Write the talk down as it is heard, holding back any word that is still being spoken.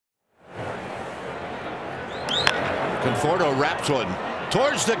Conforto wraps one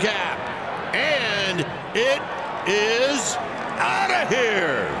towards the gap, and it is out of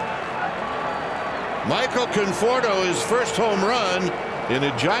here. Michael Conforto, his first home run in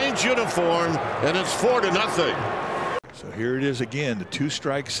a Giants uniform, and it's 4-0. So here it is again, the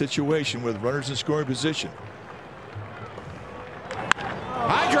two-strike situation with runners in scoring position.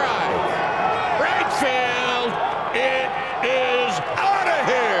 High drive, right field, it is out of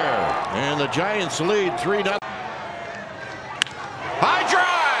here, and the Giants lead 3-0. High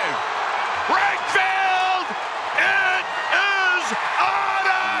drive, right field, it is out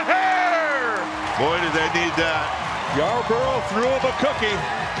of here. Boy, did they need that. Yarborough threw him a cookie,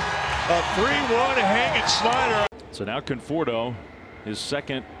 a 3-1 hanging slider. So now Conforto, his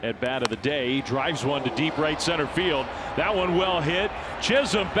second at bat of the day, he drives one to deep right center field. That one well hit.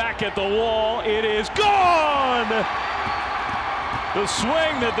 Chisholm back at the wall. It is gone. The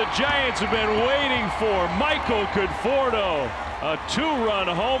swing that the Giants have been waiting for. Michael Conforto, a 2-run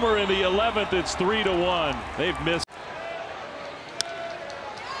homer in the 11th. It's 3-1. They've missed.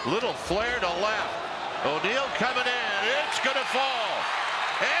 Little flare to left. O'Neill coming in. It's going to fall.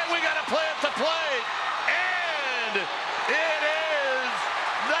 And we got to play at the plate. And it is.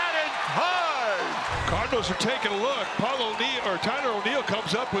 That is hard. Cardinals are taking a look. Tyler O'Neill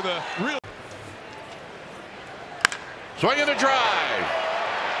comes up with a real Swinging a drive.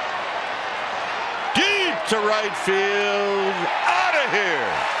 Deep to right field. Out of here.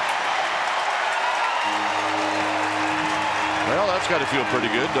 Well, that's got to feel pretty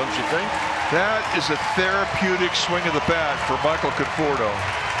good, don't you think? That is a therapeutic swing of the bat for Michael Conforto.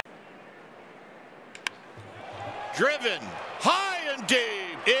 Driven high and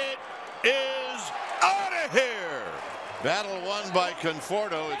deep. It is out of here. Battle won by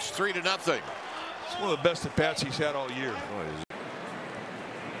Conforto. It's 3-0. It's one of the best at bats he's had all year.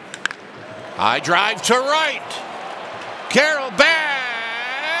 High drive to right. Carroll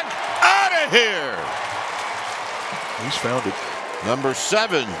back. Out of here. He's found it. Number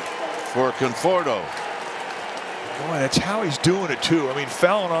 7 for Conforto. Boy, that's how he's doing it too. I mean,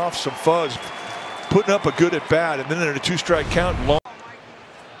 fouling off some fuzz, putting up a good at bat, and then in a 2-strike count.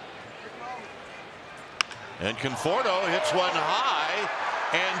 And Conforto hits one high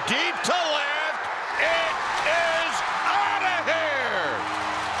and deep to left. It is out of here.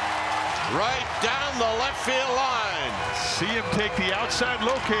 Right down the left field line. See him take the outside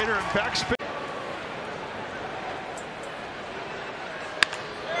locator and backspin.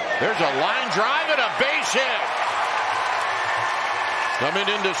 There's a line drive and a base hit. Coming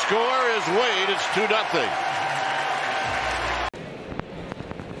in to score is Wade. It's 2-0.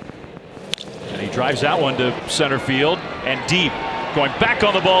 And he drives that one to center field and deep. Going back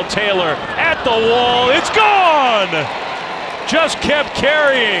on the ball, Taylor at the wall. It's gone! Just kept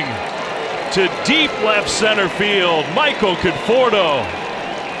carrying to deep left center field. Michael Conforto,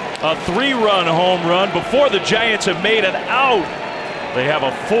 a 3-run home run before the Giants have made it out. They have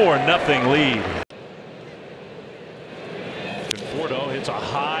a 4-0 lead. Conforto hits a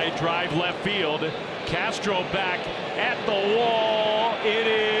high drive left field. Castro back at the wall. It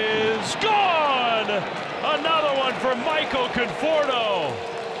is gone! Another one for Michael Conforto.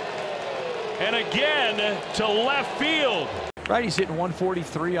 And again to left field. Righty's hitting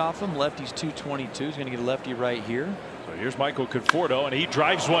 143 off him. Lefty's 222. He's going to get a lefty right here. So here's Michael Conforto, and he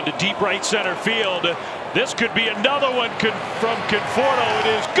drives one to deep right center field. This could be another one from Conforto. It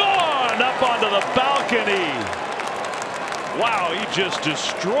is gone up onto the balcony. Wow, he just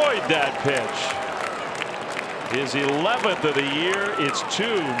destroyed that pitch. His 11th of the year. It's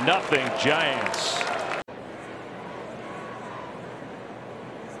 2-0 Giants.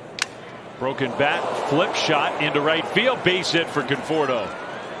 Broken bat, flip shot into right field, base hit for Conforto.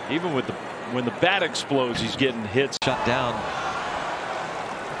 Even with when the bat explodes, he's getting hits. Shut down.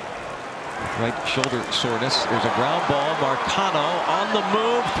 Right shoulder soreness. There's a ground ball. Marcano on the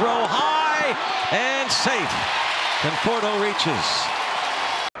move, throw high and safe. Conforto reaches.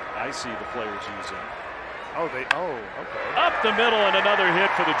 I see the players using. Okay. Up the middle and another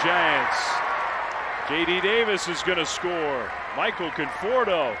hit for the Giants. J.D. Davis is going to score. Michael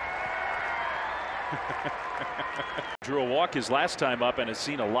Conforto drew a walk his last time up and has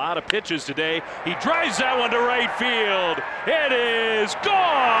seen a lot of pitches today. He drives that one to right field. It is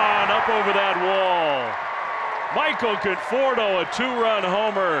gone up over that wall. Michael Conforto, a 2-run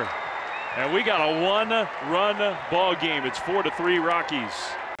homer. And we got a 1-run ball game. It's 4-3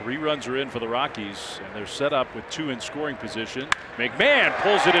 Rockies. 3 runs are in for the Rockies, and they're set up with 2 in scoring position. McMahon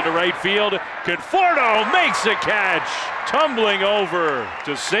pulls it into right field. Conforto makes a catch, tumbling over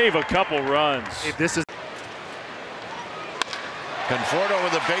to save a couple runs. Hey, this is Conforto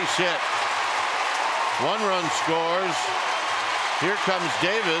with a base hit. One run scores. Here comes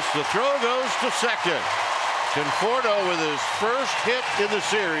Davis. The throw goes to second. Conforto with his first hit in the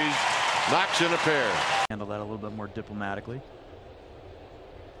series knocks in a pair. Handle that a little bit more diplomatically.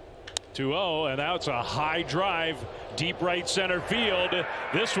 2-0, and now it's a high drive, deep right center field.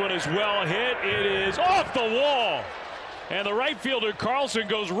 This one is well hit. It is off the wall. And the right fielder Carlson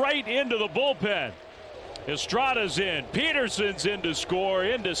goes right into the bullpen. Estrada's in. Peterson's in to score.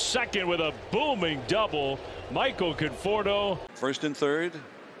 Into second with a booming double. Michael Conforto. First and third,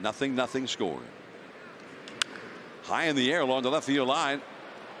 nothing score. High in the air along the left field line.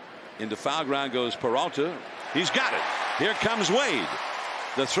 Into foul ground goes Peralta. He's got it. Here comes Wade.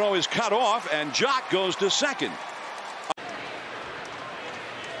 The throw is cut off, and Jock goes to second.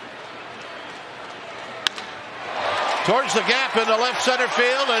 Towards the gap in the left center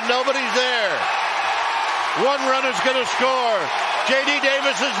field, and nobody's there. One runner's going to score. J.D.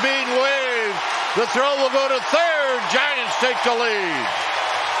 Davis is being waved. The throw will go to third. Giants take the lead.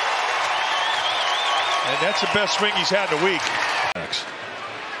 And that's the best swing he's had in a week. Next.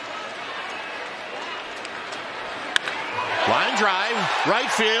 Line drive, right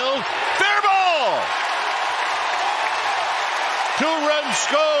field, fair ball. Two-run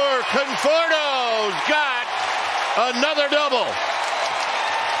score. Conforto's got another double.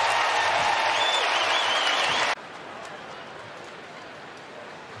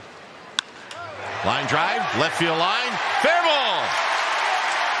 Line drive, left field line, fair ball.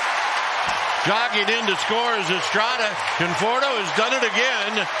 Jogging in to score is Estrada. Conforto has done it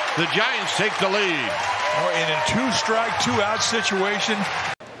again. The Giants take the lead. In a 2-strike, 2-out situation.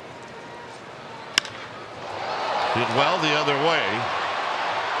 Did well the other way.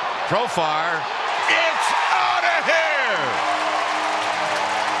 Profar. It's out of here.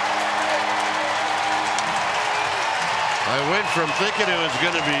 I went from thinking it was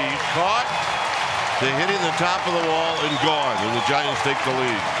going to be caught to hitting the top of the wall and gone. And the Giants take the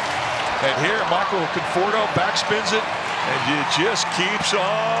lead. And here, Michael Conforto backspins it, and it just keeps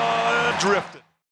on drifting.